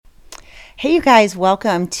Hey, you guys,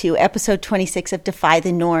 welcome to episode 26 of Defy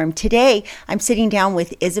the Norm. Today, I'm sitting down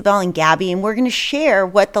with Isabel and Gabby, and we're going to share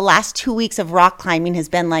what the last 2 weeks of rock climbing has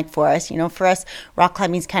been like for us. You know, for us, rock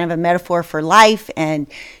climbing is kind of a metaphor for life, and,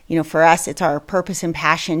 you know, for us, it's our purpose and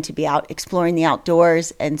passion to be out exploring the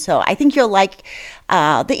outdoors. And so I think you'll like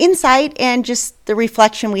the insight and just the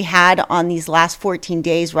reflection we had on these last 14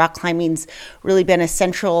 days. Rock climbing's really been a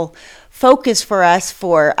central focus for us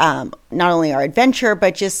for not only our adventure,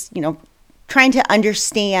 but just, you know, trying to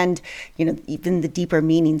understand, you know, even the deeper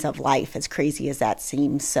meanings of life, as crazy as that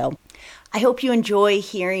seems. So I hope you enjoy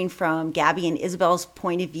hearing from Gabby and Isabel's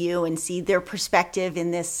point of view and see their perspective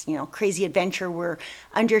in this, you know, crazy adventure we're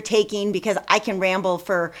undertaking, because I can ramble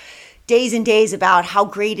for days and days about how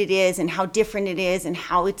great it is and how different it is and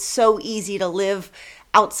how it's so easy to live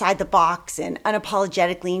outside the box and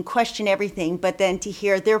unapologetically and question everything, but then to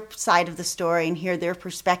hear their side of the story and hear their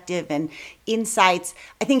perspective and insights,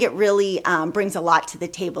 I think it really brings a lot to the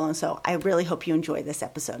table. And so I really hope you enjoy this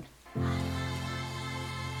episode.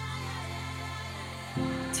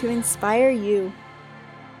 To inspire you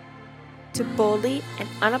to boldly and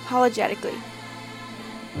unapologetically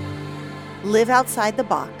live outside the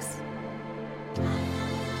box,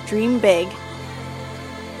 dream big,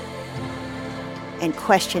 and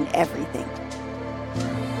question everything.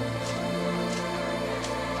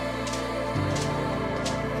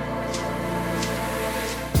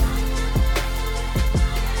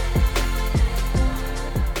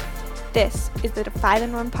 This is the Defy the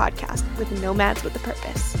Norm podcast with nomads with a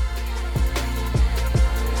purpose.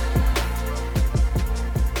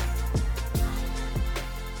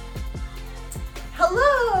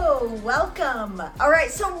 Hello, welcome. All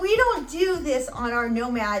right, so we don't do this on our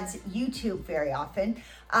Nomads YouTube very often,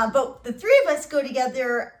 but the three of us go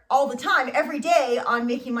together all the time, every day on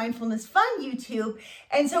Making Mindfulness Fun YouTube.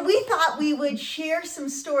 And so we thought we would share some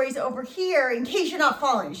stories over here in case you're not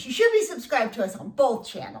following us. You should be subscribed to us on both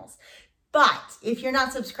channels. But if you're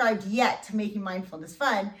not subscribed yet to Making Mindfulness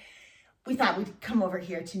Fun, we thought we'd come over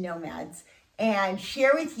here to Nomads and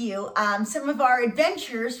share with you some of our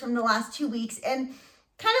adventures from the last 2 weeks and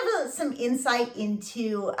kind of some insight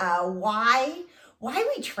into why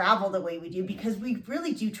we travel the way we do, because we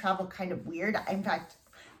really do travel kind of weird. In fact,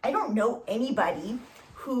 I don't know anybody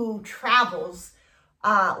who travels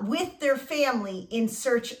with their family in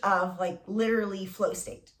search of like literally flow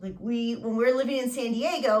state. Like when we were living in San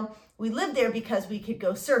Diego, we lived there because we could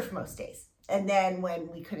go surf most days. And then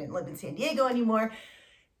when we couldn't live in San Diego anymore,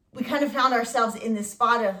 we kind of found ourselves in this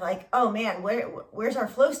spot of like, oh man, where's our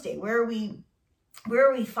flow state? Where are we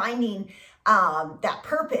finding that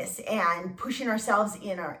purpose and pushing ourselves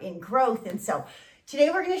in growth? And so today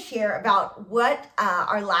we're going to share about what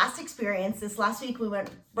our last experience. This last week we went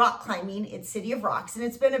rock climbing at City of Rocks, and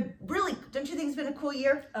it's been a really, don't you think it's been a cool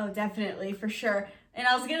year? Oh, definitely, for sure. And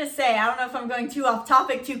I was going to say, I don't know if I'm going too off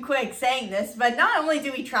topic too quick saying this, but not only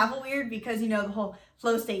do we travel weird because, you know, the whole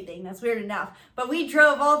flow state thing, that's weird enough, but we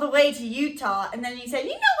drove all the way to Utah, and then you said,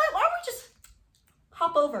 you know what, why don't we just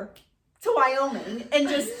hop over to Wyoming and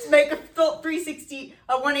just make a full 360,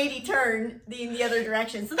 a 180 turn in the other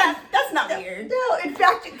direction. So that's not weird. No, in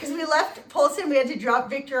fact, because we left Polson, we had to drop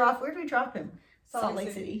Victor off. Where did we drop him? Salt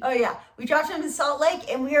Lake City. Oh yeah, we dropped him in Salt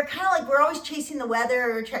Lake, and we were kind of like, we're always chasing the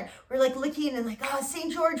weather. We're like looking and like, oh,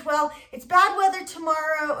 St. George, well, it's bad weather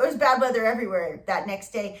tomorrow. It was bad weather everywhere that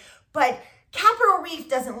next day, but Capitol Reef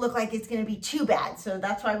doesn't look like it's going to be too bad, so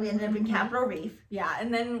that's why we ended up in Capitol Reef. Yeah,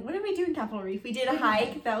 and then what did we do in Capitol Reef? We did a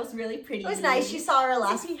hike. That was really pretty. It was nice. You saw our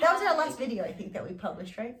last. That was our last video, I think, that we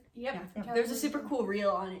published, right? Yep. Yeah. There's a super cool reel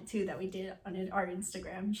on it too that we did on our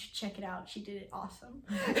Instagram. You should check it out. She did it awesome.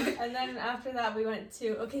 And then after that, we went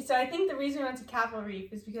to, so I think the reason we went to Capitol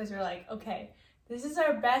Reef is because we're like, okay, this is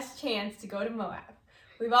our best chance to go to Moab.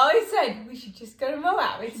 We've always said we should just go to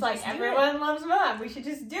Moab. It's like everyone loves Moab. We should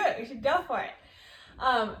just do it. We should go for it.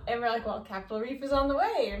 And we're like, well, Capitol Reef is on the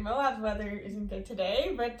way, and Moab's weather isn't good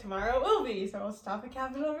today, but tomorrow it will be, so we'll stop at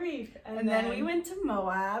Capitol Reef. And then we went to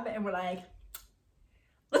Moab, and we're like,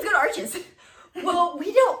 let's go to Arches. Well,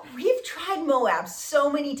 we've tried Moab so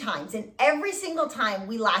many times, and every single time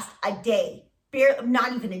we last a day,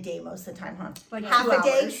 not even a day most of the time, huh? Like half 2 a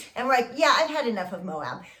day. hours. And we're like, yeah, I've had enough of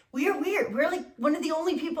Moab. We're weird. We're like one of the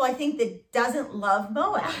only people I think that doesn't love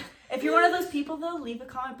Moab. If you're one of those people, though, leave a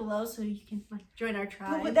comment below so you can join our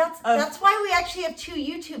tribe. But that's why we actually have 2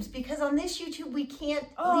 YouTubes, because on this YouTube we can't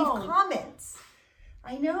leave comments.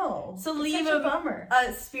 I know. So it's leave such a bummer.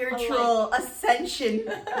 A spiritual ascension.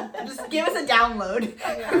 Just give us a download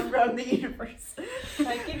from the universe.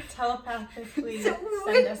 I can telepathically So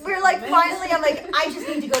send us we're like, comments. finally, I'm like, I just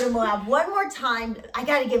need to go to Moab one more time. I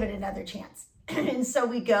got to give it another chance. And so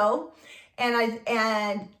we go.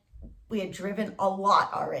 And we had driven a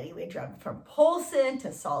lot already. We had driven from Polson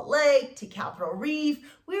to Salt Lake to Capitol Reef.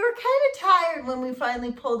 We were kind of tired when we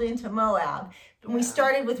finally pulled into Moab. And we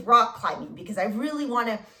started with rock climbing because I really want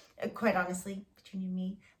to, quite honestly, between you and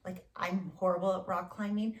me, like I'm horrible at rock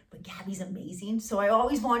climbing, but Gabby's amazing. So I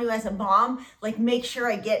always want to, as a mom, like make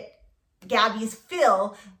sure I get Gabby's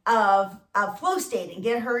fill of flow state and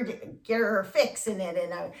get her fix in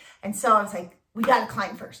it. And so I was like, we got to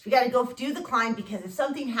climb first. We got to go do the climb because if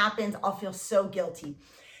something happens, I'll feel so guilty.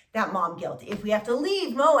 That mom guilt. If we have to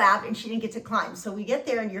leave Moab and she didn't get to climb. So we get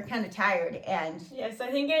there and you're kind of tired and. Yes, I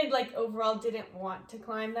think I like overall didn't want to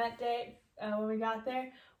climb that day when we got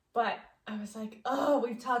there. But I was like, oh,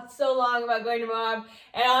 we've talked so long about going to Moab.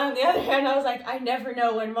 And on the other hand, I was like, I never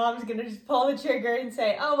know when mom's going to just pull the trigger and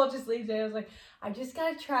say, oh, we'll just leave today. I was like, I just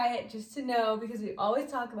got to try it just to know because we always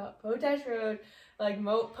talk about Potash Road. Like,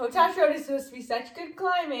 Potash Road is supposed to be such good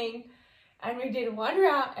climbing. And we did one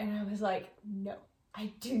route, and I was like, no,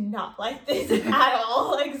 I do not like this at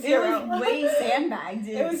all. Like, zero. It was way sandbagged.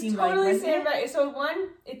 It was totally sandbagged. So, one,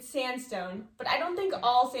 it's sandstone. But I don't think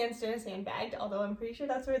all sandstone is sandbagged, although I'm pretty sure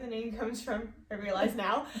that's where the name comes from, I realize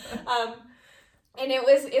now. And it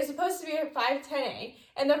was supposed to be a 510A.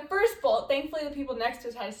 And the first bolt, thankfully the people next to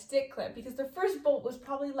us had a stick clip because the first bolt was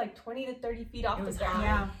probably like 20 to 30 feet off the ground.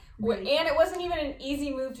 Yeah. Really. And it wasn't even an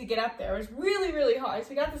easy move to get up there. It was really, really hard. So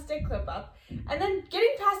we got the stick clip up. And then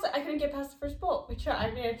getting past it, I couldn't get past the first bolt.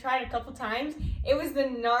 I tried a couple times. It was the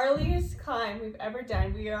gnarliest climb we've ever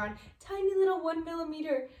done. We were on tiny little 1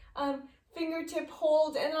 millimeter fingertip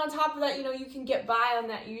holds. And then on top of that, you can get by on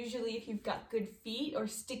that usually if you've got good feet or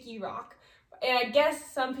sticky rock. And I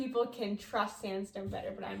guess some people can trust sandstone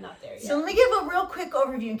better, but I'm not there yet. So let me give a real quick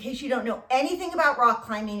overview in case you don't know anything about rock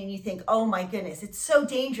climbing and you think, oh my goodness, it's so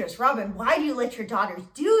dangerous. Robin, why do you let your daughters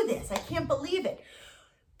do this? I can't believe it.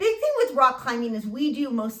 Big thing with rock climbing is we do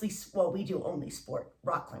only sport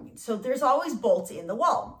rock climbing. So there's always bolts in the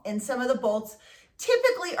wall. And some of the bolts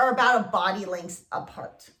typically are about a body length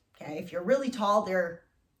apart. Okay, if you're really tall, they're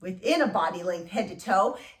within a body length head to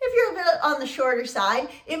toe. If you're a bit on the shorter side,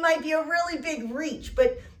 it might be a really big reach,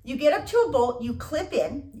 but you get up to a bolt, you clip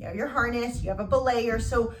in, you have your harness, you have a belayer,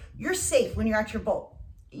 so you're safe when you're at your bolt.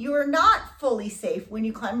 You are not fully safe when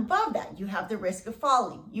you climb above that. You have the risk of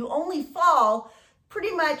falling. You only fall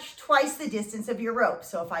pretty much twice the distance of your rope.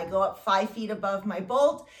 So if I go up 5 feet above my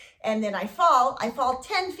bolt and then I fall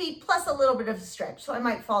 10 feet plus a little bit of a stretch. So I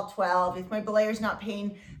might fall 12. If my belayer's not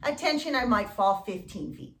paying attention, I might fall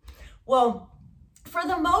 15 feet. Well, for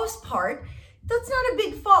the most part, that's not a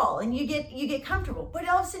big fall and you get comfortable. But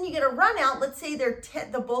all of a sudden you get a run out. Let's say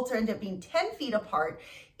the bolts end up being 10 feet apart.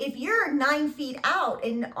 If you're 9 feet out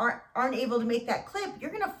and aren't able to make that clip, you're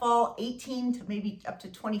going to fall 18 to maybe up to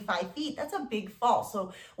 25 feet. That's a big fall.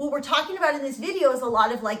 So what we're talking about in this video is a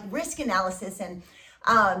lot of like risk analysis, and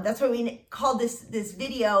that's why we called this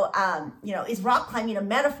video, is rock climbing a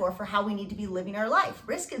metaphor for how we need to be living our life,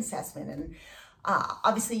 risk assessment. And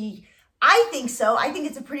obviously, I think so. I think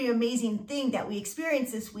it's a pretty amazing thing that we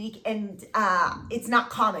experienced this week, and it's not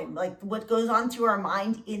common. Like what goes on through our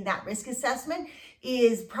mind in that risk assessment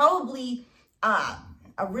is probably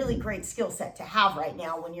a really great skill set to have right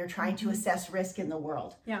now when you're trying to assess risk in the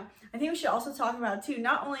world. Yeah, I think we should also talk about too,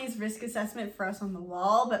 not only is risk assessment for us on the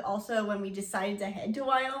wall, but also when we decided to head to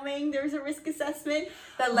Wyoming, there was a risk assessment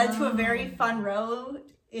that led to a very fun road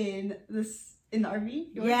in the RV.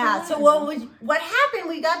 Yeah, so what happened,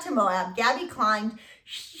 we got to Moab, Gabby climbed,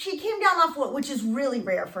 she came down off which is really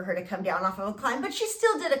rare for her to come down off of a climb, but she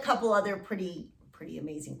still did a couple other pretty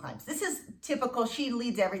amazing climbs. This is typical, she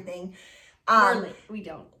leads everything. We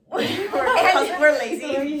don't. We're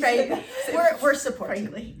lazy. Right? We're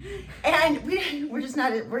supportive. And we're just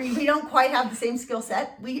not, we don't quite have the same skill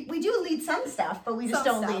set. We do lead some stuff, but we just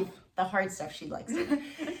don't lead the hard stuff she likes to.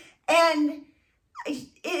 And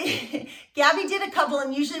Gabby did a couple,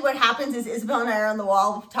 and usually what happens is Isabel and I are on the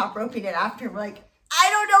wall top roping it after. We're like, I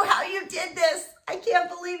don't know how you did this. I can't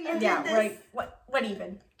believe you did this. Right. What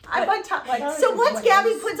even? I'm on top. So once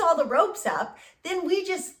Gabby puts all the ropes up, then we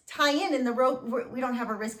just tie in the rope. We don't have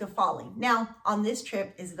a risk of falling. Now, on this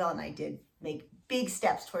trip, Isabel and I did make big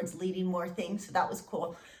steps towards leading more things, so that was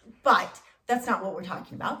cool. But that's not what we're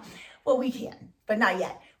talking about. Well, we can, but not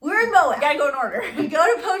yet. We're in Moab. Gotta go in order. We go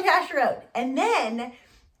to Potash Road, and then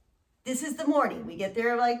this is the morning. We get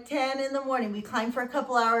there like 10 in the morning. We climb for a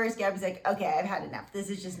couple hours. Gabby's like, okay, I've had enough. This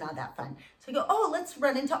is just not that fun. So we go, let's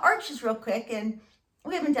run into Arches real quick. And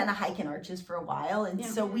we haven't done a hike in Arches for a while. And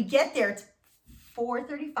so we get there. It's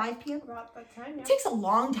 4:35 p.m. About that time, yeah. It takes a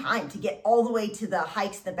long time to get all the way to the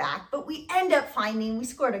hikes in the back, but we end up we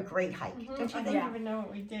scored a great hike. Don't you I think? don't even know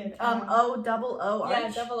what we did. Double O arch.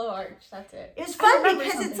 Yeah, double O arch. That's it. It was fun remember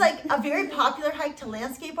because it's something. like a very popular hike to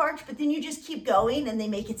Landscape Arch, but then you just keep going and they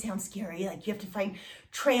make it sound scary. Like you have to find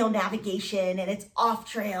trail navigation and it's off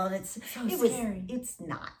trail and it's scary. It's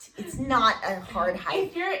not a hard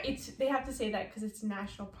hike. They have to say that because it's a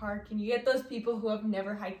national park, and you get those people who have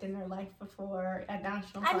never hiked in their life before at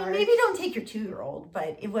national parks. I mean, maybe don't take your 2-year-old,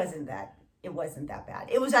 but it wasn't that bad.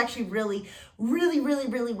 It was actually really, really, really,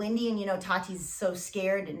 really windy, and Tati's so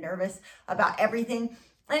scared and nervous about everything.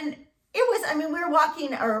 And we were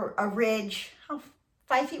walking a ridge,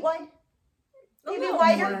 5 feet wide? Maybe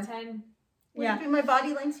wider? More than 10. Would it be my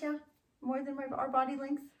body length, yeah? More than our body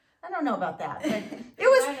length? I don't know about that, but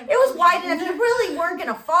it was wide enough. You really weren't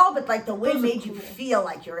gonna fall, but like the wind made you feel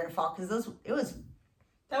like you were gonna fall because That was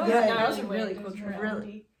really, really really cool. cool.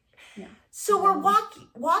 Really. So we're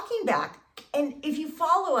walking back, and if you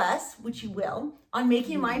follow us, which you will, on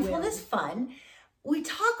Making Mindfulness Fun, we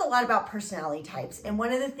talk a lot about personality types. And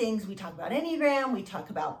one of the things we talk about Enneagram, we talk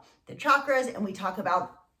about the chakras, and we talk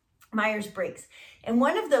about Myers-Briggs. And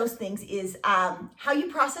one of those things is how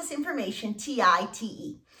you process information, TI,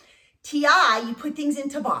 TI, you put things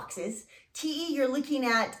into boxes. TE, you're looking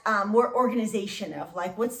at more organization of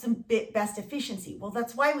like, what's the best efficiency? Well,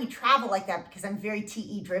 that's why we travel like that, because I'm very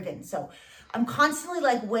TE driven. So I'm constantly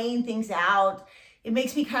like weighing things out. It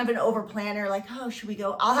makes me kind of an over planner, like, oh, should we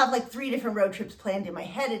go? I'll have like 3 different road trips planned in my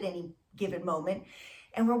head at any given moment.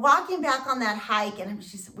 And we're walking back on that hike, and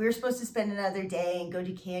we were supposed to spend another day and go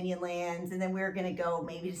to Canyonlands, and then we were going to go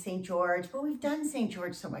maybe to St. George, but we've done St.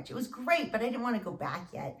 George so much. It was great, but I didn't want to go back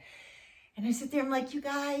yet. And I sit there, I'm like, you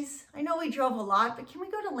guys, I know we drove a lot, but can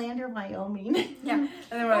we go to Lander, Wyoming? Yeah. And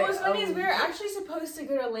then What was funny is we were actually supposed to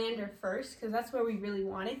go to Lander first, because that's where we really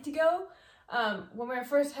wanted to go. When we were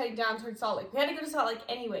first heading down towards Salt Lake, we had to go to Salt Lake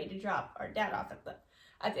anyway to drop our dad off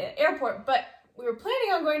at the airport, but we were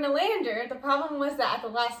planning on going to Lander. The problem was that at the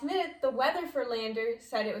last minute, the weather for Lander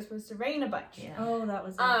said it was supposed to rain a bunch. Yeah. Oh, that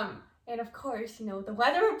was And of course, the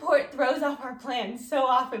weather report throws off our plans so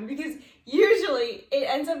often because usually it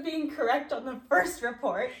ends up being correct on the first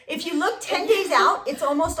report. If you look 10 days out, it's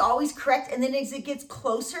almost always correct. And then as it gets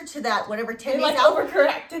closer to that, whatever, 10 days out.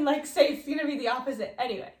 Overcorrect and say it's going to be the opposite.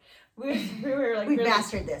 Anyway, we were like, we really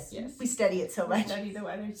mastered this. Yes. We study it so We much. study the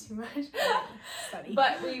weather too much. study.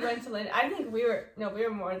 But we went to Lander. I think we were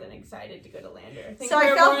more than excited to go to Lander. I think So we I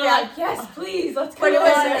were felt more bad. like, yes, please, let's go But to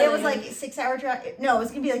Lander. it was like a 6-hour drive. No, it was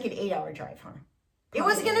going to be like an 8-hour drive, huh? It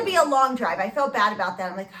was going to be a long drive. I felt bad about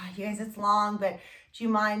that. I'm like, oh, you guys, it's long, but do you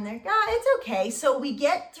mind? They're it's okay. So we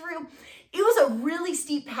get through. It was a really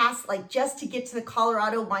steep pass, like just to get to the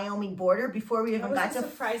Colorado-Wyoming border before we even got That was to. a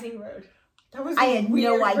surprising road. That was I had no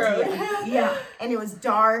weird idea. road. Yeah, and it was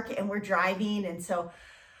dark, and we're driving, and so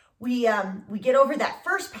we get over that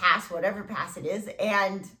first pass, whatever pass it is,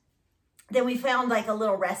 and then we found like a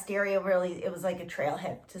little rest area. Really, it was like a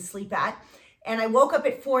trailhead to sleep at. And I woke up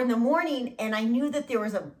at 4 a.m, and I knew that there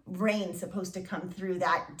was a rain supposed to come through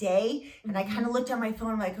that day. And I kind of looked on my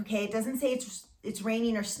phone. I'm like, okay, it doesn't say it's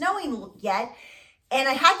raining or snowing yet. And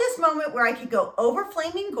I had this moment where I could go over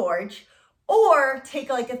Flaming Gorge or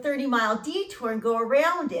take like a 30-mile detour and go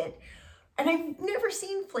around it. And I've never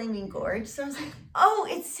seen Flaming Gorge. So I was like, oh,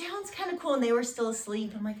 it sounds kind of cool. And they were still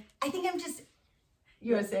asleep. I'm like, I think I'm just...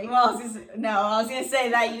 You were saying? Well, I was gonna say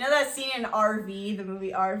that, that scene in RV, the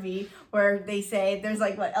movie RV, where they say there's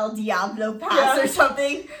like what El Diablo Pass or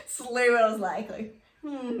something. It's literally what I was like,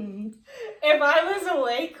 If I was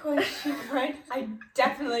awake when she went, I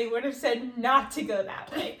definitely would have said not to go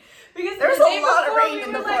that way. Because There's the day a lot of before, rain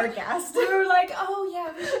in the forecast. We were like, oh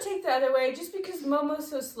yeah, we should take the other way. Just because Momo's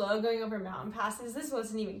so slow going over mountain passes, this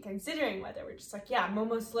wasn't even considering weather. We're just like, yeah,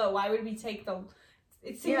 Momo's slow. Why would we take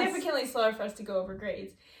it's significantly slower for us to go over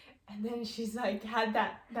grades. And then she's like, had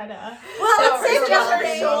that let's say just her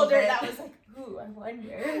that shoulder bit. that was like, ooh, I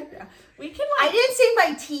wonder. Yeah. We can I didn't say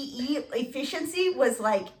my TE efficiency was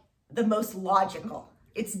like the most logical.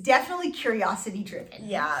 It's definitely curiosity driven.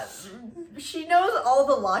 Yeah, she knows all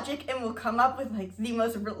the logic and will come up with like the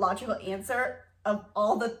most logical answer of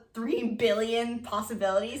all the 3 billion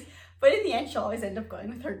possibilities. But in the end, she'll always end up going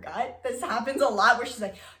with her gut. This happens a lot where she's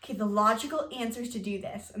like, okay, the logical answer is to do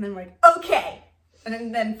this. And then we're like, okay. And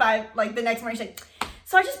then the next morning she's like,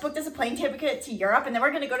 so I just booked us a plane ticket to Europe and then we're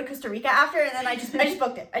going to go to Costa Rica after. And then I just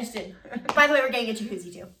booked it. I just did. By the way, we're getting a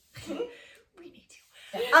jacuzzi too. We need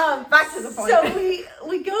to. Back to the point. So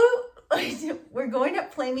we go we're going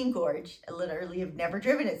up Flaming Gorge. I literally have never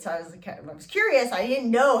driven it, so I was curious. I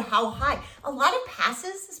didn't know how high. A lot of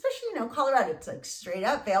passes, especially, Colorado, it's like straight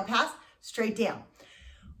up, Vail Pass, straight down.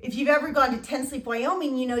 If you've ever gone to Ten Sleep,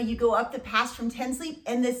 Wyoming, you go up the pass from Ten Sleep,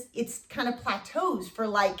 and it's kind of plateaus for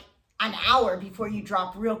like an hour before you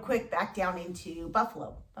drop real quick back down into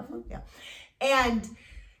Buffalo, yeah. And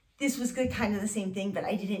this was kind of the same thing, but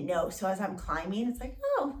I didn't know. So as I'm climbing, it's like,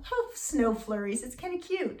 oh, snow flurries. It's kind of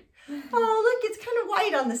cute. Oh, look, it's kind of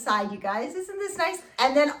white on the side, you guys. Isn't this nice?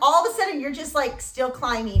 And then all of a sudden, you're just like still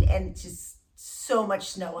climbing, and just so much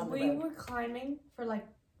snow on the road. We were climbing for like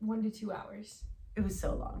 1 to 2 hours. It was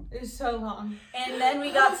so long. It was so long. And then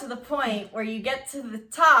we got to the point where you get to the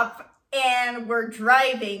top and we're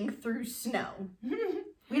driving through snow.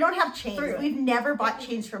 We don't have chains. We've never bought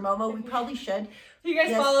chains for Momo. We probably should. If you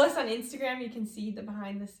guys follow us on Instagram, you can see the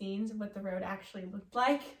behind the scenes of what the road actually looked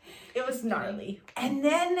like. It was gnarly. And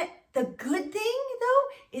then the good thing,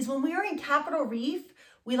 though, is when we were in Capitol Reef,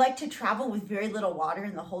 we like to travel with very little water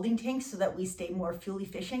in the holding tank so that we stay more fuel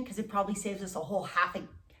efficient, because it probably saves us a whole half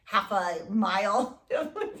a mile.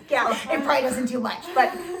 Yeah, it probably doesn't do much,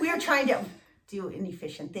 but we were trying to do an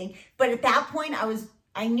efficient thing. But at that point,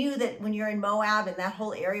 I knew that when you're in Moab and that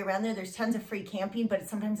whole area around there's tons of free camping, but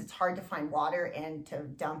sometimes it's hard to find water and to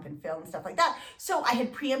dump and fill and stuff like that. So I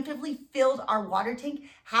had preemptively filled our water tank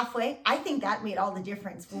halfway. I think that made all the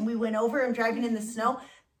difference. When we went over and driving in the snow,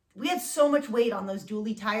 we had so much weight on those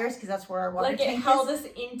dually tires, because that's where our water tank is. Like, it held us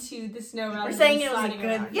into the snow rather We're saying than it was a sliding good...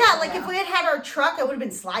 around. Yeah, like if we had had our truck, I would have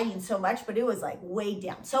been sliding so much, but it was like way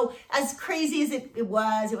down. So as crazy as it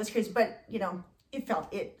was crazy, but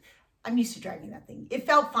I'm used to driving that thing. It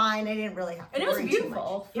felt fine. I didn't really have to worry too much. And it was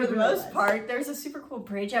beautiful for the really most part. There's a super cool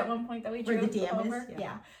bridge at one point that we drove Where the dam over. is,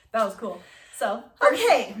 Yeah, that was cool. So,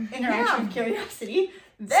 Okay, interaction with curiosity.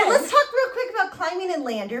 So Then, let's talk real quick about climbing in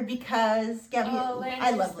Lander, because Gabby, Lander's,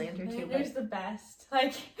 I love Lander too. Lander's the best.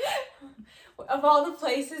 Like, of all the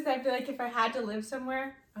places, I feel like if I had to live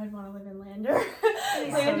somewhere, I'd want to live in Lander.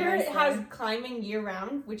 Lander has climbing year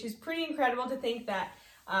round, which is pretty incredible to think that.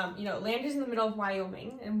 Lander's in the middle of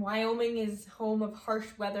Wyoming, and Wyoming is home of harsh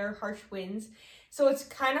weather, harsh winds. So it's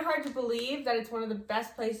kind of hard to believe that it's one of the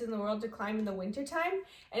best places in the world to climb in the wintertime.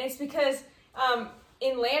 And it's because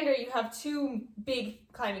in Lander, you have two big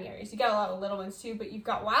climbing areas. You got a lot of little ones too, but you've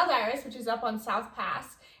got Wild Iris, which is up on South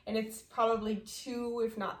Pass, and it's probably 2,000,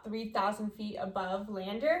 if not 3,000 feet above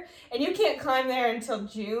Lander. And you can't climb there until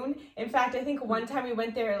June. In fact, I think one time we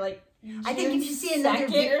went there I think if you see another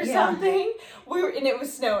video or something, and it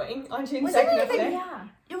was snowing on June 2nd.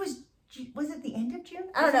 It was it the end of June?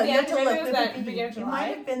 I don't know. You have to look. It was that beginning of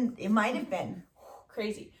July. It might have been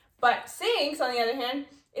crazy. But Sinks, on the other hand,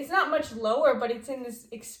 it's not much lower, but it's in this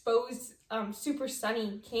exposed, super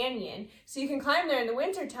sunny canyon. So you can climb there in the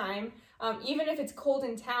wintertime. Even if it's cold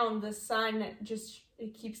in town, the sun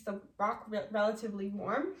it keeps the rock relatively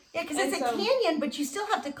warm. Yeah, because it's a canyon, but you still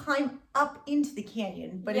have to climb up into the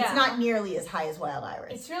canyon, but it's not nearly as high as Wild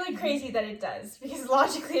Iris. It's really crazy that it does, because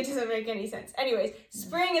logically it doesn't make any sense. Anyways,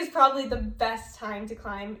 spring is probably the best time to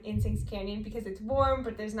climb in Sinks Canyon, because it's warm,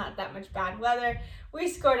 but there's not that much bad weather. We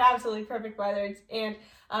scored absolutely perfect weather, and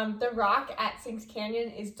the rock at Sinks Canyon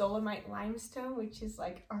is dolomite limestone, which is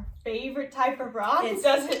like our favorite type of rock. It's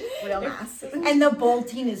real nice. And the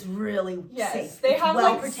bolting is really safe. They have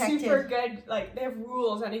protected. Super good, they have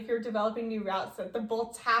rules on if you're developing new routes that the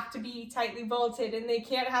bolts have to be tightly bolted, and they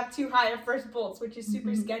can't have too high of first bolts, which is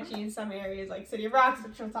super sketchy in some areas like City of Rocks,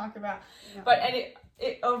 which we'll talk about. Yeah. But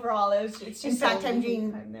it overall it's just in fact, I'm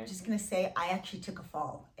just gonna say I actually took a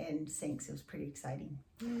fall in Sinks. It was pretty exciting.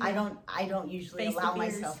 I don't usually allow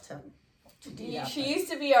myself to do that. She used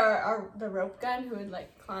to be the rope gun who would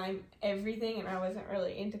climb everything, and I wasn't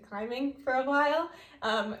really into climbing for a while.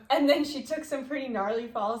 And then she took some pretty gnarly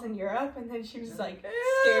falls in Europe, and then she was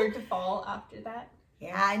scared to fall after that.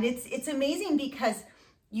 Yeah, and it's amazing because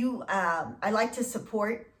I like to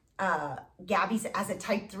support Gabby's as a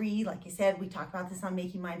type 3. Like you said, we talk about this on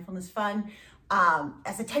Making Mindfulness Fun.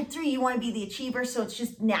 As a type 3, you want to be the achiever, so it's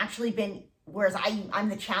just naturally been, whereas I'm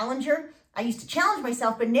the challenger. I used to challenge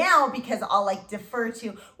myself, but now, because I'll defer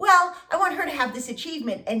to, well, I want her to have this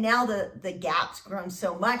achievement, and now the gap's grown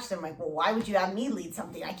so much that I'm like, well, why would you have me lead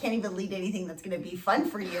something? I can't even lead anything that's going to be fun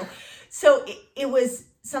for you. So it was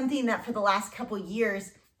something that for the last couple of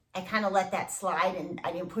years, I kind of let that slide, and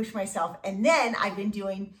I didn't push myself. And then I've been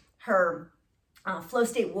doing her Flow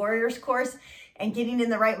State Warriors course and getting in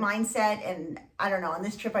the right mindset. And I don't know, on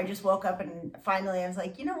this trip, I just woke up and finally I was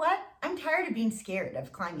like, you know what? I'm tired of being scared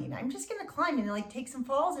of climbing. I'm just going to climb and take some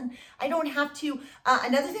falls, and I don't have to.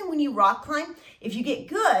 Another thing, when you rock climb, if you get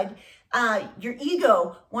good, your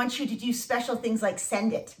ego wants you to do special things like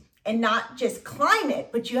send it. And not just climb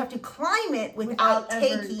it, but you have to climb it without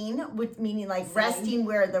taking, meaning like resting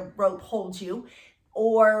where the rope holds you,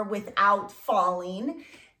 or without falling.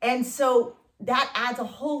 And so that adds a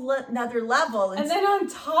whole another level. And then on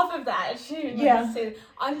top of that,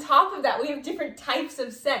 on top of that, we have different types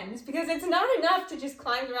of sends, because it's not enough to just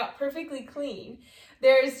climb the route perfectly clean.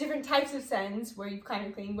 There's different types of sends where you climb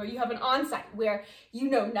it clean, where you have an onsite, where you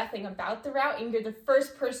know nothing about the route and you're the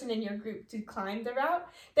first person in your group to climb the route.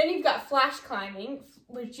 Then you've got flash climbing,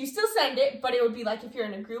 which you still send it, but it would be like if you're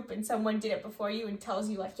in a group and someone did it before you and tells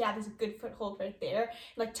you like, yeah, there's a good foothold right there.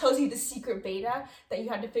 Like tells you the secret beta that you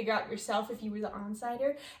had to figure out yourself if you were the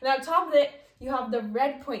onsider. And on top of it, you have the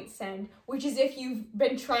red point send, which is if you've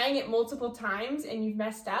been trying it multiple times and you've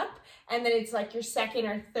messed up, and then it's like your second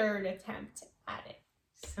or third attempt at it.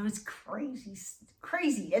 So it's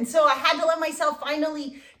crazy. And so I had to let myself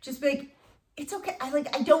finally just be like, it's okay.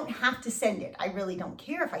 I don't have to send it. I really don't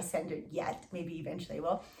care if I send it yet. Maybe eventually I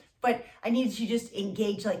will. But I needed to just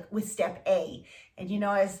engage like with step A. And you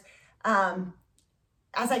know, as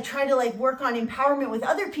I try to like work on empowerment with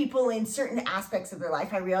other people in certain aspects of their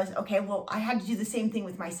life, I realized, okay, well, I had to do the same thing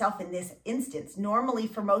with myself in this instance. Normally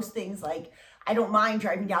for most things, like I don't mind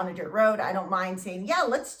driving down a dirt road. I don't mind saying, yeah,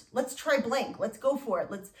 let's try blank. Let's go for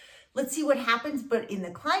it. Let's see what happens. But in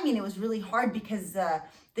the climbing, it was really hard because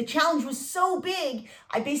the challenge was so big.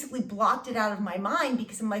 I basically blocked it out of my mind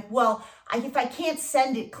because I'm like, well, if I can't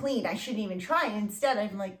send it clean, I shouldn't even try. And instead,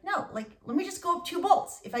 I'm like, no, like, let me just go up 2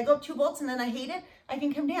 bolts. If I go up 2 bolts and then I hate it, I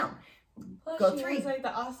can come down. Plus, go she 3. has like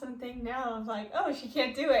the awesome thing now of like, oh, she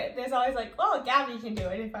can't do it. There's always like, oh, Gabby can do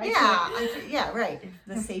it if I can't. Yeah, right.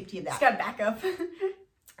 The safety of that. Just got backup.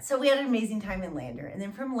 So we had an amazing time in Lander. And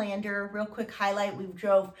then from Lander, real quick highlight, we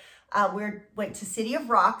went to City of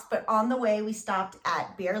Rocks, but on the way we stopped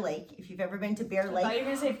at Bear Lake. If you've ever been to Bear Lake. I thought you were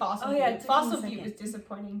going to say Fossil Butte. yeah, Fossil Butte was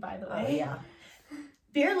disappointing, by the way. Oh, yeah.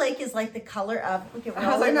 Bear Lake is like the color of, look at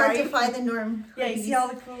I was in like, our right? Defy the Norm. Yeah, you see all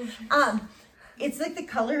the cool. It's like the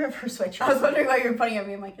color of her sweatshirt. I was wondering why you were pointing at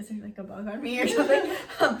me. I'm like, is there like a bug on me or something?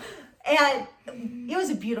 And it was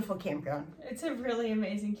a beautiful campground. It's a really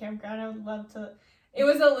amazing campground. I would love to. It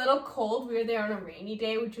was a little cold. We were there on a rainy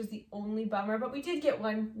day, which was the only bummer. But we did get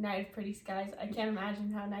one night of pretty skies. I can't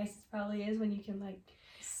imagine how nice it probably is when you can like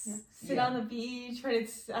sit on the beach when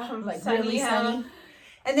it's Like sunny. really sunny.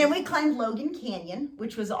 And then we climbed Logan Canyon,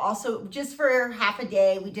 which was also just for half a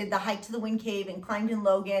day. We did the hike to the Wind Cave and climbed in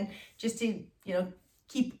Logan just to,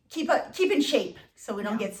 keep in shape so we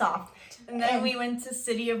don't get soft. And then we went to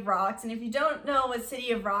City of Rocks. And if you don't know what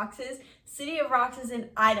City of Rocks is in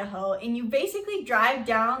Idaho. And you basically drive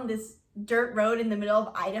down this dirt road in the middle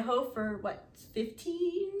of Idaho for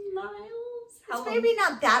 15 miles? It's maybe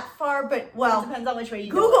not that far, but It depends on which way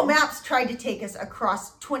you go. Google Maps tried to take us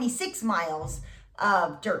across 26 miles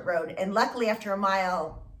of dirt road. And luckily after a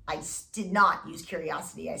mile, I did not use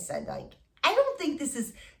curiosity. I said,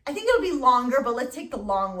 I think it'll be longer, but let's take the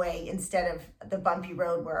long way instead of the bumpy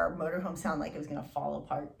road where our motorhome sounded like it was going to fall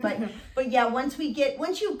apart. But yeah, once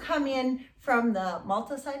you come in from the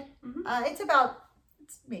Malta side,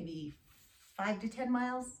 it's maybe 5 to 10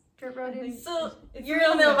 miles dirt road is. So you're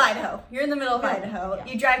in the middle of Idaho. Yeah.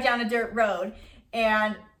 You drive down a dirt road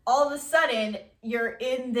and all of a sudden you're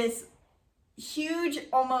in this huge,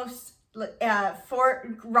 almost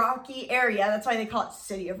Fort Rocky area. That's why they call it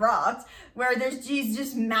City of Rocks, where there's these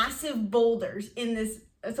just massive boulders in this,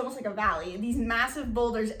 it's almost like a valley, these massive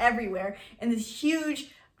boulders everywhere in this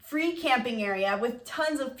huge free camping area with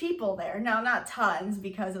tons of people there. Now, not tons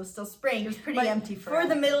because it was still spring. It was pretty empty for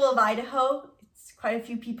the middle of Idaho. It's quite a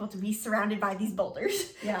few people to be surrounded by these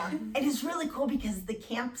boulders. Yeah. And it's really cool because the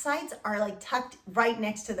campsites are like tucked right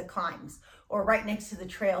next to the climbs or right next to the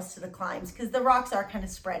trails to the climbs because the rocks are kind of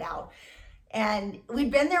spread out. And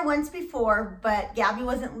we'd been there once before, but Gabby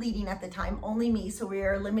wasn't leading at the time, only me. So we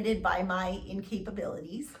were limited by my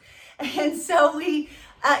incapabilities. And so it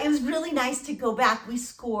was really nice to go back. We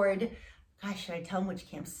scored, gosh, should I tell them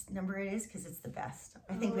which camp number it is? Because it's the best.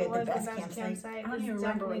 I think we had the best campsite. I don't even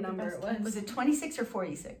remember what number it was. Was it 26 or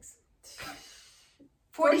 46?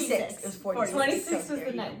 46. It was 46. 26 So was there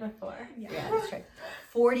the you night go. before. Yeah, that's right.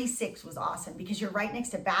 46 was awesome because you're right next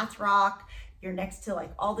to Bath Rock. You're next to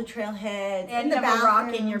like all the trailheads And the you have a rock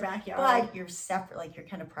in bathrooms, your backyard. but you're separate, like you're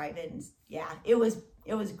kind of private. And yeah, it was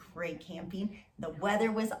great camping. The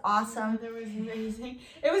weather was awesome. It was amazing.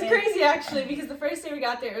 It was crazy actually because the first day we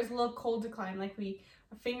got there, it was a little cold to climb. Like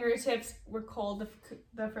our fingertips were cold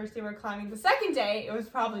the first day we were climbing. The second day, it was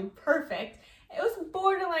probably perfect. It was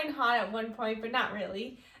borderline hot at one point, but not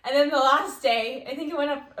really. And then the last day, I think it went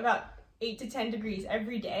up about 8 to 10 degrees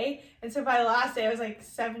every day. And so by the last day, I was like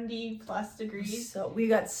 70 plus degrees. So we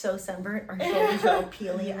got so sunburnt. Our shoulders are all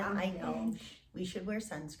peely. I know. We should wear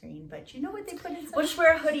sunscreen, but you know what they put in sunscreen? We'll just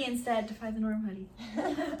wear a hoodie instead to fight the Norm hoodie.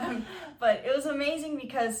 But it was amazing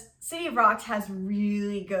because City of Rocks has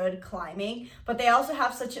really good climbing, but they also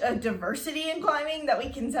have such a diversity in climbing that we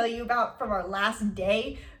can tell you about from our last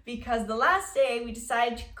day. Because the last day we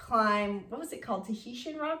decided to climb, what was it called?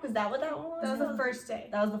 Tahitian Rock? Was that what that one was? That was the first day.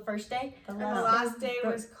 That was the first day? And the last day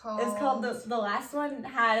was called... It was called, the last one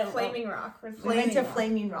had... Flaming Rock. We went to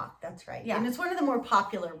Flaming Rock, that's right. Yeah. And it's one of the more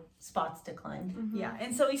popular spots to climb. Mm-hmm. Yeah,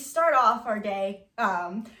 and so we start off our day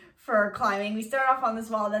for climbing. We start off on this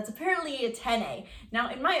wall that's apparently a 10A. Now,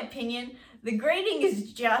 in my opinion, the grading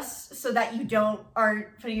is just so that you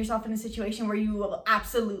aren't putting yourself in a situation where you will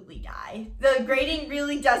absolutely die. The grading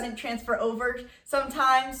really doesn't transfer over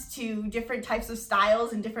sometimes to different types of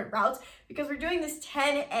styles and different routes because we're doing this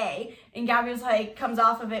 10A and Gabby was like, comes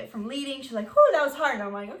off of it from leading. She's like, oh, that was hard. And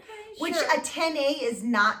I'm like, okay, sure. Which a 10A is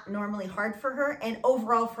not normally hard for her. And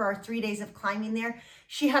overall for our 3 days of climbing there,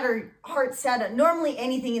 she had her heart set at normally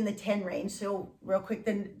anything in the 10 range. So real quick,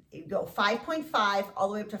 then you go 5.5 all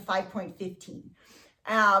the way up to 5.15.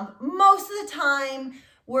 Most of the time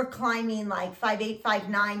we're climbing like 5.8,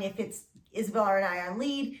 5.9 if it's Isabella and I on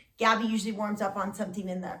lead. Gabby usually warms up on something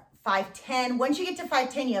in the 5.10. Once you get to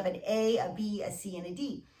 5.10, you have an A, a B, a C, and a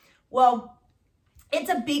D. Well, it's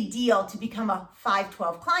a big deal to become a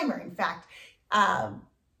 5.12 climber. In fact,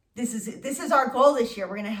 this is our goal this year.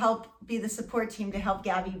 We're going to help be the support team to help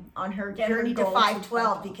Gabby on her journey to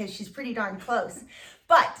 5.12 because she's pretty darn close.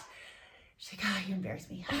 But she's like, oh, you embarrass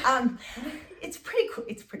me. It's pretty cool.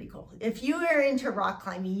 It's pretty cool. If you are into rock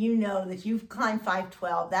climbing, you know that you've climbed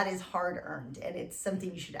 5.12. That is hard earned, and it's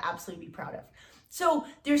something you should absolutely be proud of. So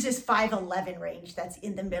there's this 5.11 range that's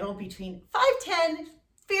in the middle between 5.10,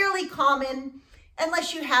 fairly common,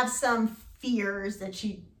 unless you have some fears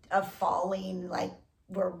of falling, like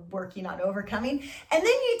we're working on overcoming. And then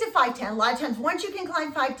you get to 5.10. A lot of times, once you can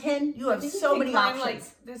climb 5.10, you have so many options. Like,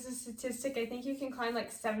 this is a statistic. I think you can climb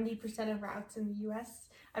like 70% of routes in the U.S.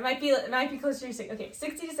 It might be closer to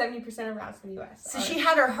 60 to 70% of routes in the U.S. So she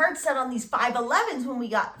had her heart set on these 5.11s when we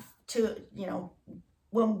got to,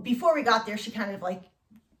 before we got there, she kind of like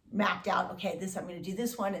mapped out, okay, I'm going to do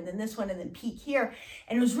this one and then peak here.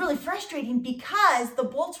 And it was really frustrating because the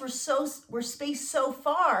bolts were spaced so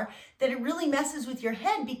far that it really messes with your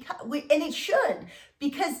head and it should,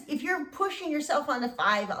 because if you're pushing yourself on a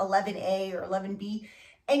 5.11A or 11B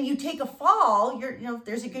and you take a fall,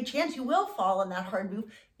 there's a good chance you will fall on that hard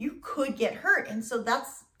move. You could get hurt. And so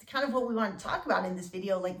that's kind of what we want to talk about in this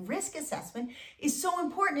video. Like, risk assessment is so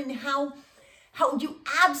important in how you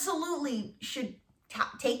absolutely should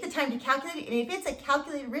take the time to calculate it. And if it's a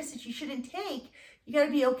calculated risk that you shouldn't take, you got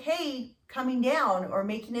to be okay coming down or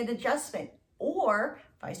making an adjustment, or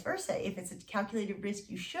vice versa. If it's a calculated risk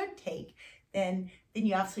you should take, then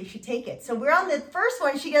you absolutely should take it. So we're on the first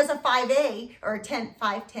one. She does a 5A or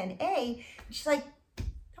 5.10A. She's like,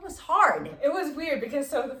 that was hard. It was weird because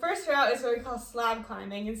the first route is what we call slab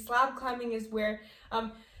climbing, and slab climbing is where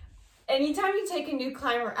anytime you take a new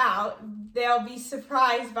climber out, they'll be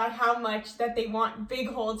surprised by how much that they want big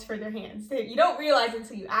holds for their hands. You don't realize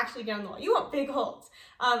until you actually get on the wall. You want big holds.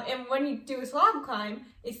 And when you do a slab climb,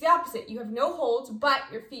 it's the opposite. You have no holds, but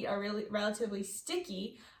your feet are really relatively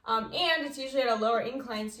sticky. And it's usually at a lower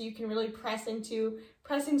incline, so you can really press into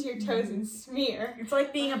your toes and smear. It's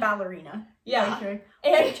like being a ballerina. Yeah. Like your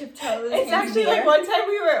and toes. It's actually like one time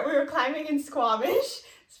we were climbing in Squamish.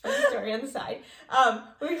 Funny story on the side.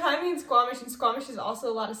 We were climbing in Squamish, and Squamish is also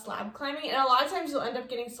a lot of slab climbing, and a lot of times you'll end up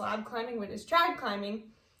getting slab climbing when it's trad climbing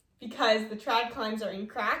because the trad climbs are in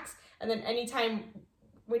cracks, and then anytime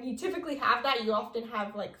when you typically have that, you often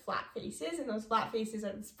have like flat faces, and those flat faces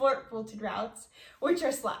are the sport vaulted routes, which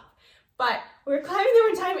are slab. But we were climbing there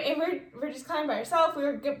one time, and we're just climbing by ourselves. We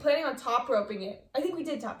were planning on top roping it. I think we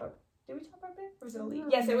did top rope. Did we top rope it? Or was it a lead?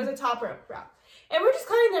 Yes, it was a top rope route. And we're just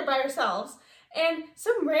climbing there by ourselves. And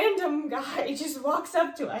some random guy just walks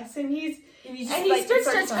up to us, and he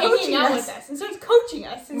starts hanging out with us, and starts coaching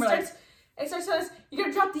us, and starts telling us, "You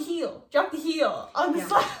gotta drop the heel on the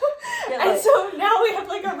slab." And so now we have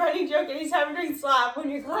like a running joke, and he's having during slab when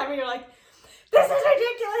you're climbing, you're like, "This is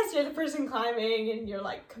ridiculous!" You're the person climbing, and you're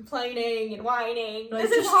like complaining and whining. Like,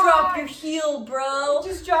 this is just hard. drop your heel, bro.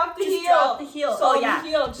 Just drop the heel. Drop the heel.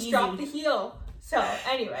 Just drop the heel. So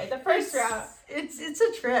anyway, the first route. It's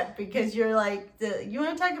a trip because you're like, you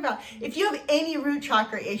want to talk about, if you have any root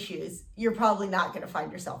chakra issues, you're probably not going to find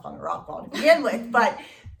yourself on a rock wall to begin with. But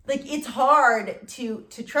like, it's hard to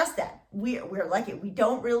trust that. We're like it. We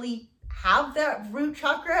don't really have that root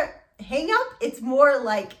chakra hang up. It's more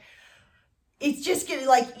like, it's just gonna,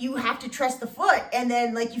 like, you have to trust the foot, and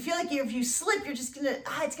then like you feel like if you slip, you're just gonna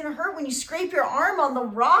it's gonna hurt when you scrape your arm on the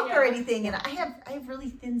rock or anything. And I have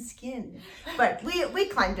really thin skin, but we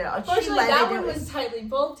climbed it out. Fortunately, that one was tightly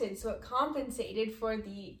bolted, so it compensated for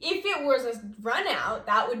the. If it was a run out,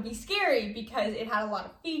 that would be scary because it had a lot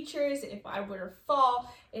of features. If I were to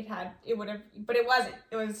fall, it would have, but it wasn't.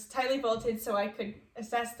 It was tightly bolted, so I could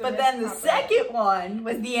assess the. But risk then the properly. second one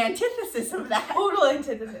was the antithesis of that. Total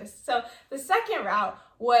antithesis. So the second route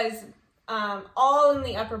was all in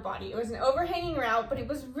the upper body. It was an overhanging route, but it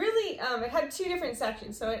was really it had two different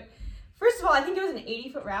sections. So first of all, I think it was an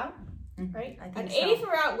 80-foot route, right? I think an so. 80-foot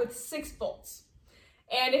route with 6 bolts.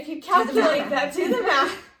 And if you calculate that to the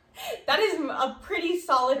math, that is a pretty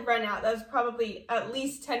solid run out. That's probably at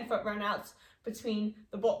least 10-foot run outs between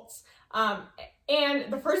the bolts.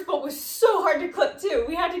 And the first bolt was so hard to clip too.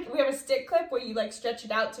 We have a stick clip where you like stretch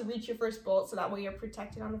it out to reach your first bolt, so that way you're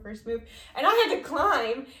protected on the first move. And I had to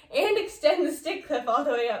climb and extend the stick clip all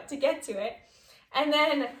the way up to get to it. And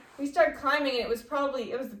then we started climbing, and it was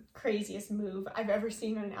the craziest move I've ever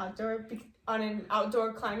seen on an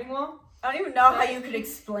outdoor climbing wall. I don't even know how you could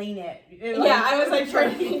explain it. I was like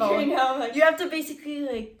trying to think right now. Like, you have to basically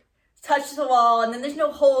like touch the wall, and then there's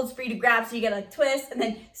no holds for you to grab, so you gotta like twist and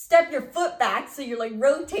then step your foot back, so you're like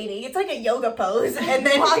rotating. It's like a yoga pose, and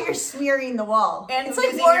then while you're smearing the wall, and it's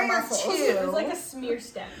using like your Warrior muscles. 2. it was like a smear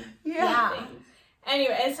stem. Yeah. Thing.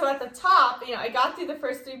 Anyway, and so at the top, I got through the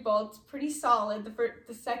first 3 bolts pretty solid.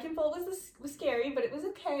 The second bolt was scary, but it was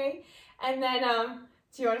okay. And then,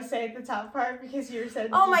 do you want to say the top part, because you said?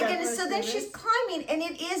 Oh my goodness! So then she's climbing, and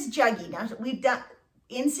it is juggy. Now we've done.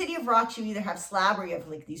 In City of Rocks, you either have slab or you have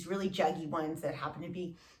like these really juggy ones that happen to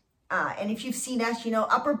be, and if you've seen us,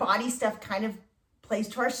 upper body stuff kind of plays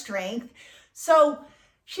to our strength. So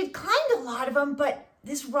she'd climbed a lot of them, but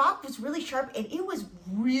this rock was really sharp, and it was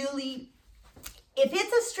really, if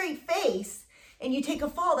it's a straight face and you take a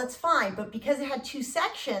fall, that's fine. But because it had 2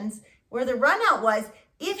 sections where the run out was,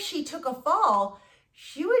 if she took a fall,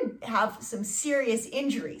 she would have some serious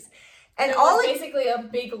injuries. And it was basically a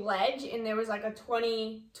big ledge, and there was like a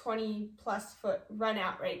 20 plus foot run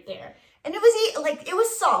out right there. And it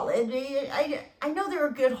was solid. I know there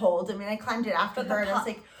were good holds. I mean, I climbed it after her, and I was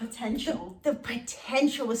like, potential. The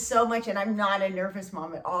potential was so much, and I'm not a nervous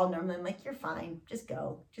mom at all. Normally, I'm like, you're fine, just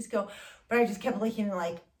go. But I just kept looking and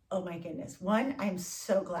like, oh my goodness. 1, I'm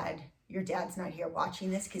so glad your dad's not here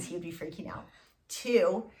watching this, because he would be freaking out.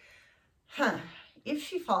 2, if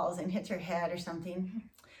she falls and hits her head or something,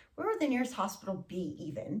 where would the nearest hospital be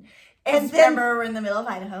even? And then remember, we're in the middle of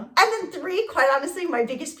Idaho. And then 3, quite honestly, my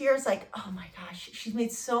biggest fear is like, oh my gosh, she's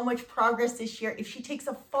made so much progress this year. If she takes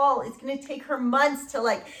a fall, it's going to take her months to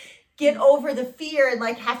like get over the fear and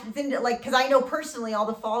like have to think, like, because I know personally all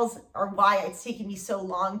the falls are why it's taking me so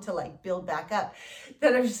long to like build back up.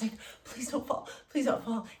 Then I was just like, please don't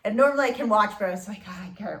fall. And normally I can watch, but I was like,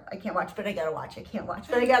 I can't watch, but I gotta watch. I can't watch,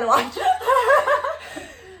 but I gotta watch.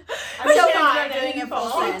 I'm So not doing it full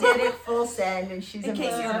She send. did it full send, and she's In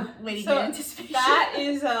case amazing. you're waiting So in anticipation. that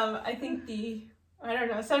is, I think I don't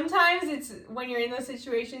know. Sometimes it's when you're in those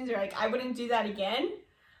situations, you're like, I wouldn't do that again.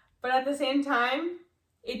 But at the same time,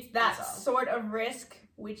 it's that sort of risk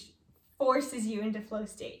which forces you into flow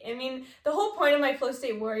state. I mean, the whole point of my Flow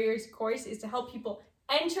State Warriors course is to help people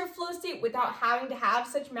enter flow state without having to have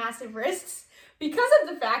such massive risks, because of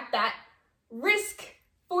the fact that risk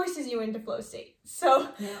forces you into flow state. So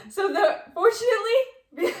fortunately,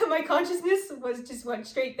 my consciousness went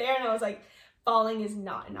straight there, and I was like, falling is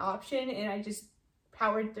not an option, and I just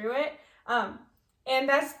powered through it. And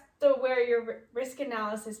that's where your risk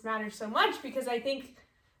analysis matters so much, because I think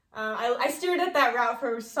I stared at that route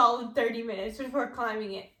for a solid 30 minutes before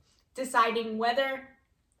climbing it, deciding whether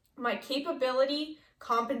my capability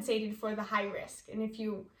compensated for the high risk. And if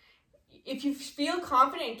you feel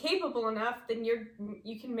confident and capable enough, then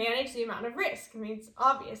you can manage the amount of risk. I mean, it's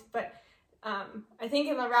obvious, but I think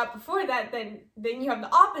in the route before that, then you have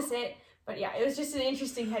the opposite. But yeah, it was just an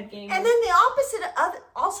interesting head game. And then the opposite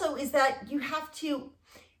also is that you have to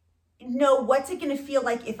know what's it going to feel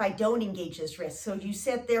like if I don't engage this risk. So you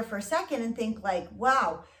sit there for a second and think like,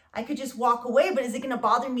 wow, I could just walk away, but is it going to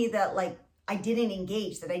bother me that like I didn't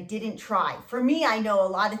engage, that I didn't try? For me, I know a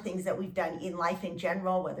lot of things that we've done in life in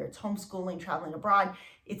general, whether it's homeschooling, traveling abroad,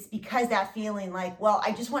 it's because that feeling like, well,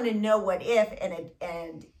 I just want to know what if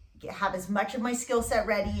and have as much of my skill set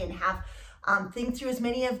ready and have think through as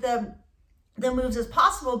many of the moves as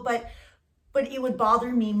possible. But but it would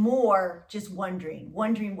bother me more just wondering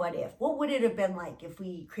what if. What would it have been like if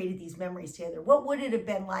we created these memories together? What would it have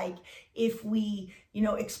been like if we,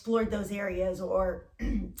 explored those areas or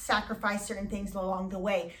sacrificed certain things along the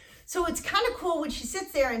way? So it's kind of cool when she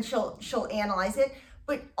sits there and she'll analyze it,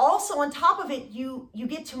 but also on top of it, you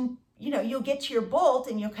get to, you'll get to your bolt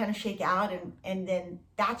and you'll kind of shake out and then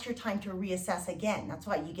that's your time to reassess again. That's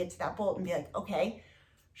why you get to that bolt and be like, okay,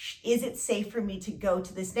 is it safe for me to go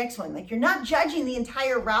to this next one? Like, you're not judging the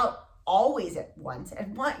entire route always at once.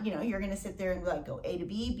 And you're going to sit there and like go A to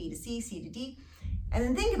B, B to C, C to D, and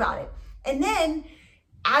then think about it. And then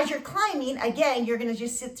as you're climbing, again, you're going to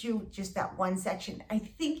just sit through just that one section. I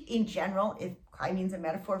think in general, if climbing's a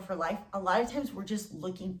metaphor for life, a lot of times we're just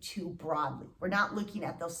looking too broadly. We're not looking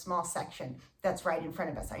at those small section that's right in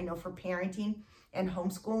front of us. I know for parenting and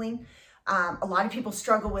homeschooling, a lot of people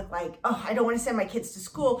struggle with like, oh, I don't want to send my kids to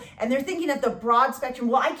school. And they're thinking of the broad spectrum.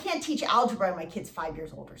 Well, I can't teach algebra. My kid's 5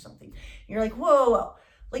 years old or something. And you're like, whoa.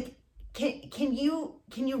 Like, can you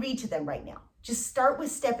read to them right now? Just start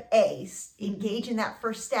with step A, engage in that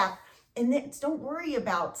first step. And then don't worry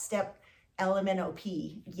about step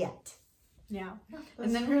LMNOP yet. Yeah.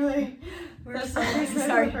 And then really, we're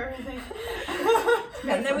sorry.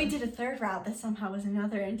 And then we did a third route that somehow was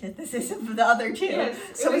another antithesis of the other two. Yes.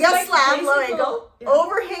 So we got slab, low angle,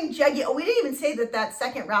 overhang, juggy. Oh, we didn't even say that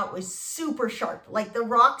second route was super sharp. Like the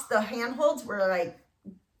rocks, the handholds were like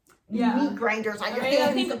meat grinders on your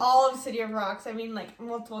hands. I think all of City of Rocks, like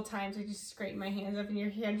multiple times I just scrape my hands up and your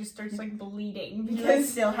hand just starts like bleeding because you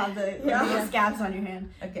still have the scabs on your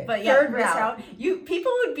hand. Okay. But yeah, third route.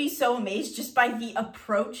 People would be so amazed just by the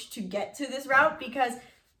approach to get to this route, because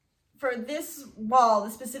for this wall, the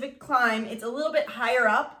specific climb, it's a little bit higher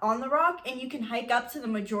up on the rock and you can hike up to the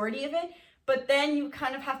majority of it, but then you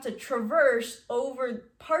kind of have to traverse over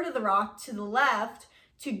part of the rock to the left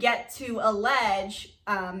to get to a ledge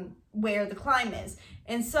where the climb is.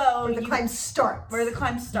 And so where the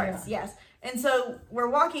climb starts. Yes. And so we're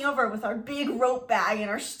walking over with our big rope bag and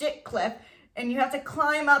our stick clip, and you have to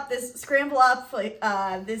climb up scramble up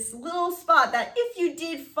this little spot that if you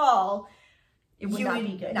did fall, it would not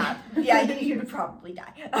be good. You would probably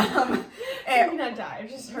die. You would not die,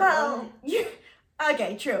 just hurt. Well,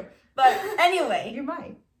 okay, true. But anyway, you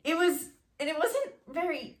might. It wasn't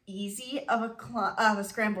very easy of a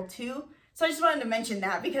scramble too. So I just wanted to mention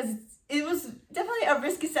that because it was definitely a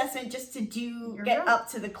risk assessment just to get up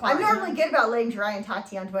to the climb. I'm normally good about letting Jariah and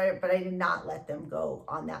Tati onto it, but I did not let them go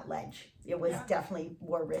on that ledge. It was definitely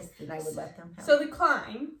more risk than I would let them have. So the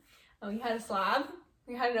climb, we had a slab,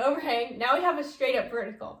 we had an overhang, now we have a straight up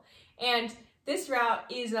vertical. And this route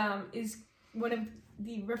is one of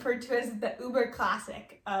the referred to as the Uber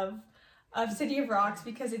classic of City of Rocks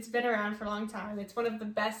because it's been around for a long time. It's one of the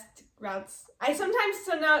best routes.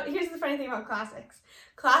 Now here's the funny thing about classics.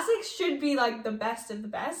 Classics should be like the best of the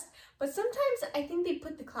best, but sometimes I think they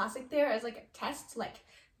put the classic there as like a test, like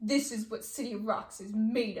this is what City of Rocks is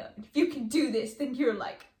made of. If you can do this, then you're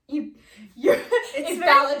like, it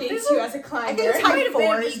validates you as a climber. I think it's Type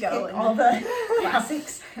 4's ego and all the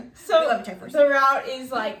classics. So the route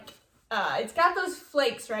is like, it's got those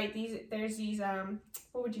flakes, right? There's these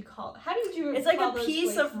what would you call it? It's like a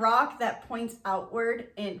piece of rock that points outward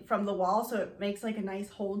from the wall, so it makes like a nice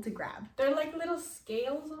hold to grab. They're like little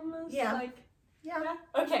scales almost. Yeah.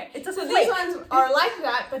 Okay. It's a flake. These ones are like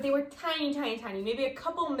that, but they were tiny, tiny, tiny, maybe a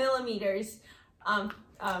couple millimeters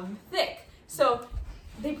thick. So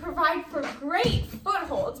they provide for great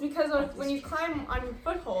footholds because when you climb on your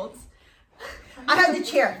footholds. I have the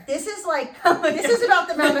chair. This is like, this is about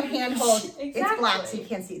the amount of handhold. Exactly. It's black, so you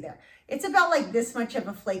can't see there. It's about like this much of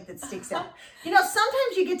a flake that sticks out.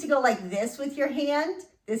 Sometimes you get to go like this with your hand.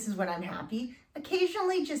 This is when I'm happy.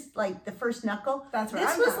 Occasionally, just like the first knuckle. That's where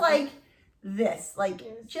this I'm was happy. like this, like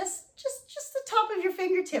just the top of your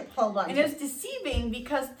fingertip. Hold on. And it was deceiving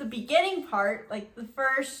because the beginning part, like the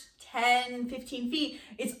first 10, 15 feet,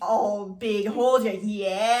 it's all big holes. You're like,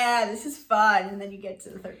 yeah, this is fun. And then you get to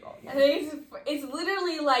the third wall. And it's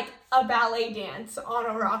literally like a ballet dance on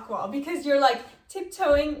a rock wall because you're like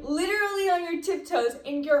tiptoeing literally on your tiptoes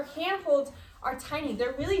and your handholds are tiny.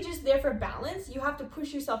 They're really just there for balance. You have to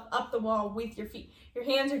push yourself up the wall with your feet. Your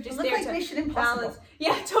hands are just there like to Mission Impossible. balance.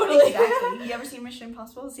 Yeah, totally. Exactly. You ever seen Mission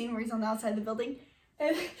Impossible? The scene where he's on the outside of the building?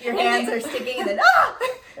 And your hands are sticking and then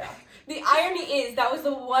The irony is that was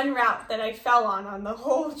the one route that I fell on the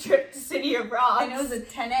whole trip to City of Rocks. And it was a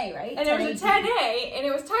 10A, right? And it was a 10A, and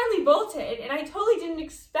it was tightly bolted, and I totally didn't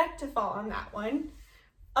expect to fall on that one.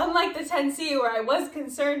 Unlike the 10C, where I was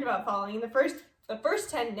concerned about falling, the first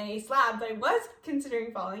 10A slab that I was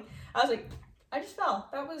considering falling, I was like, I just fell.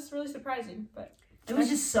 That was really surprising, but It was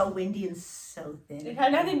just so windy and so thin. It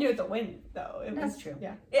had nothing to do with the wind, though. That's true.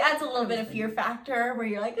 Yeah. It adds a little bit of fear factor where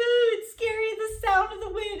you're like, oh, it's scary, the sound of the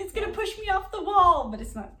wind, it's gonna push me off the wall, but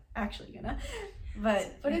it's not actually gonna.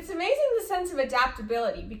 But it's amazing the sense of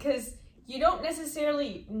adaptability, because you don't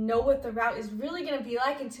necessarily know what the route is really gonna be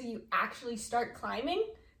like until you actually start climbing.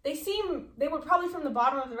 They were probably from the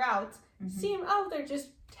bottom of the route, they're just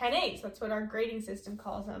 10As. That's what our grading system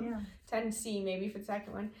calls them. Yeah. 10C maybe for the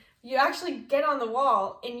second one. You actually get on the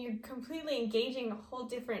wall and you're completely engaging a whole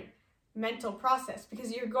different mental process,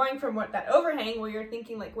 because you're going from that overhang where you're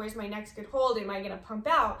thinking like, where's my next good hold? Am I going to pump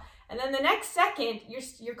out? And then the next second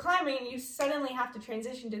you're climbing and you suddenly have to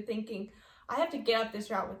transition to thinking, I have to get up this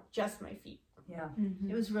route with just my feet. Yeah,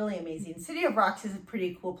 it was really amazing. City of Rocks is a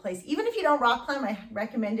pretty cool place. Even if you don't rock climb, I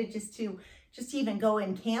recommend it just to even go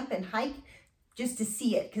and camp and hike, just to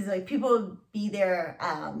see it, because like people would be there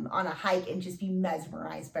on a hike and just be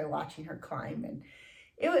mesmerized by watching her climb. And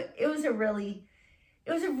it was a really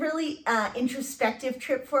introspective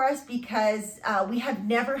trip for us, because we have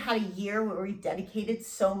never had a year where we dedicated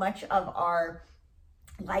so much of our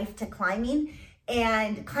life to climbing.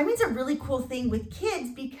 And climbing's a really cool thing with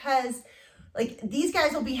kids, because like these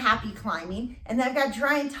guys will be happy climbing, and I've got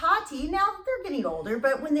Dry and Tati. Now they're getting older,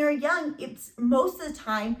 but when they're young, it's most of the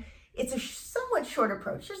time it's a somewhat short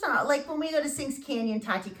approach. There's not, like when we go to Sinks Canyon,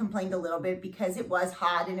 Tati complained a little bit because it was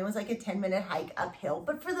hot and it was like a 10-minute hike uphill.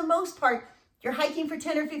 But for the most part, you're hiking for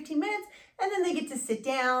 10 or 15 minutes, and then they get to sit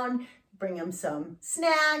down, bring them some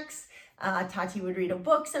snacks. Tati would read a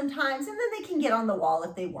book sometimes, and then they can get on the wall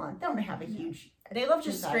if they want. They don't have a huge they love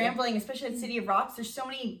just desire. scrambling, especially at City of Rocks. There's so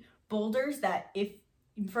many boulders that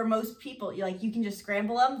for most people, you can just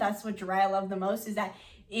scramble them. That's what Jiraiya loved the most, is that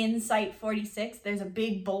in Site 46, there's a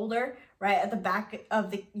big boulder right at the back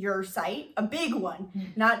of your site, a big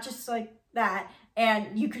one, not just like that.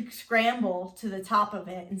 And you could scramble to the top of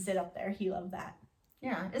it and sit up there. He loved that.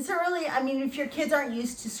 Yeah, it's a really, I mean, if your kids aren't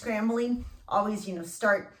used to scrambling, always,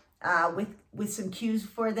 start with some cues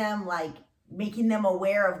for them, like making them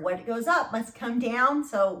aware of what goes up must come down.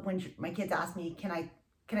 So when my kids ask me, can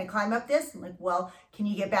I climb up this? I'm like, well, can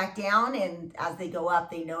you get back down? And as they go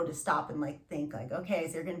up, they know to stop and like think like, okay,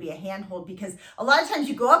 is there going to be a handhold? Because a lot of times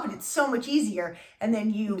you go up and it's so much easier, and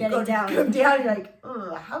then you go down, you're like,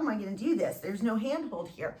 oh, how am I going to do this? There's no handhold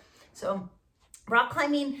here. So rock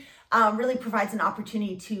climbing really provides an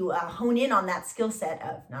opportunity to hone in on that skill set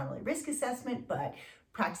of not only risk assessment, but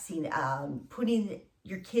practicing putting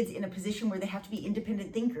your kids in a position where they have to be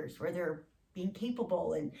independent thinkers, where they're being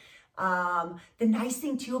capable. And the nice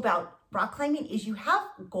thing too about rock climbing is you have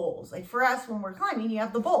goals. Like for us, when we're climbing, you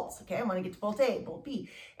have the bolts. Okay, I want to get to bolt A, bolt B.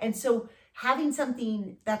 And so having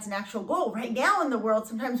something that's an actual goal right now in the world,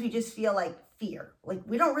 sometimes we just feel like fear. Like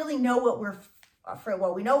we don't really know what we're afraid.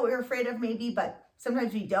 Well, we know what we're afraid of maybe, but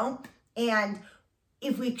sometimes we don't. And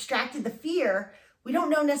if we extracted the fear, we don't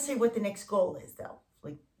know necessarily what the next goal is though.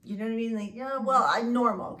 Like, you know what I mean? Like, yeah, well, I'm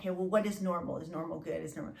normal. Okay, well, what is normal? Is normal good?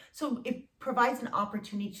 Is normal? So it provides an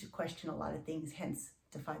opportunity to question a lot of things, hence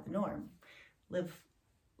defy the norm. Live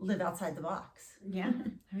outside the box. Yeah.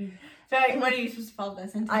 I mean, so what are you supposed to follow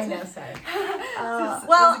that sentence? I know, sorry.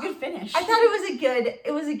 Well, it was a good finish. I thought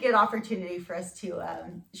it was a good opportunity for us to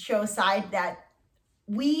show a side that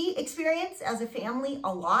we experience as a family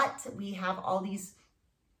a lot. We have all these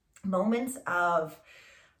moments of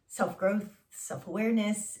self-growth,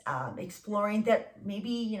 self-awareness, exploring that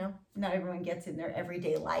maybe, not everyone gets in their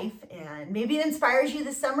everyday life. And maybe it inspires you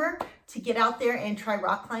this summer to get out there and try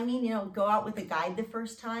rock climbing, go out with a guide the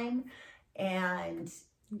first time and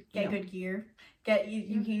get good gear.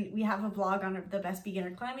 We have a blog on the best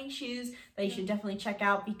beginner climbing shoes that you should definitely check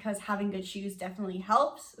out, because having good shoes definitely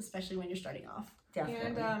helps, especially when you're starting off.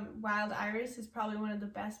 Definitely. And Wild Iris is probably one of the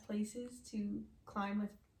best places to climb with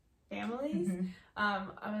families. Mm-hmm.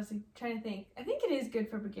 I was trying to think. I think it is good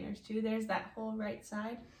for beginners too. There's that whole right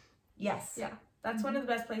side. Yes. Yeah, that's one of the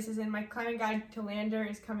best places. And my climbing guide to Lander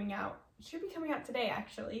is coming out. It should be coming out today,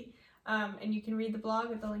 actually. And you can read the blog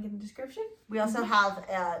with the link in the description. We also have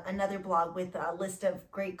another blog with a list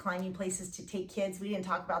of great climbing places to take kids. We didn't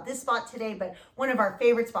talk about this spot today, but one of our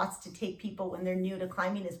favorite spots to take people when they're new to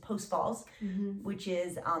climbing is Post Falls, which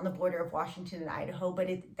is on the border of Washington and Idaho. But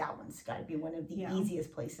that one's got to be one of the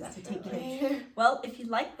easiest places to take kids. Well, if you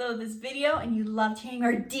liked this video and you loved hearing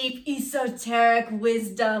our deep esoteric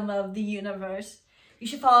wisdom of the universe, you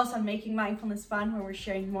should follow us on Making Mindfulness Fun, where we're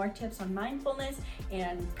sharing more tips on mindfulness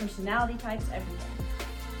and personality types every day.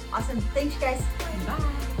 Awesome. Thanks, guys.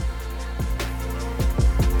 Bye.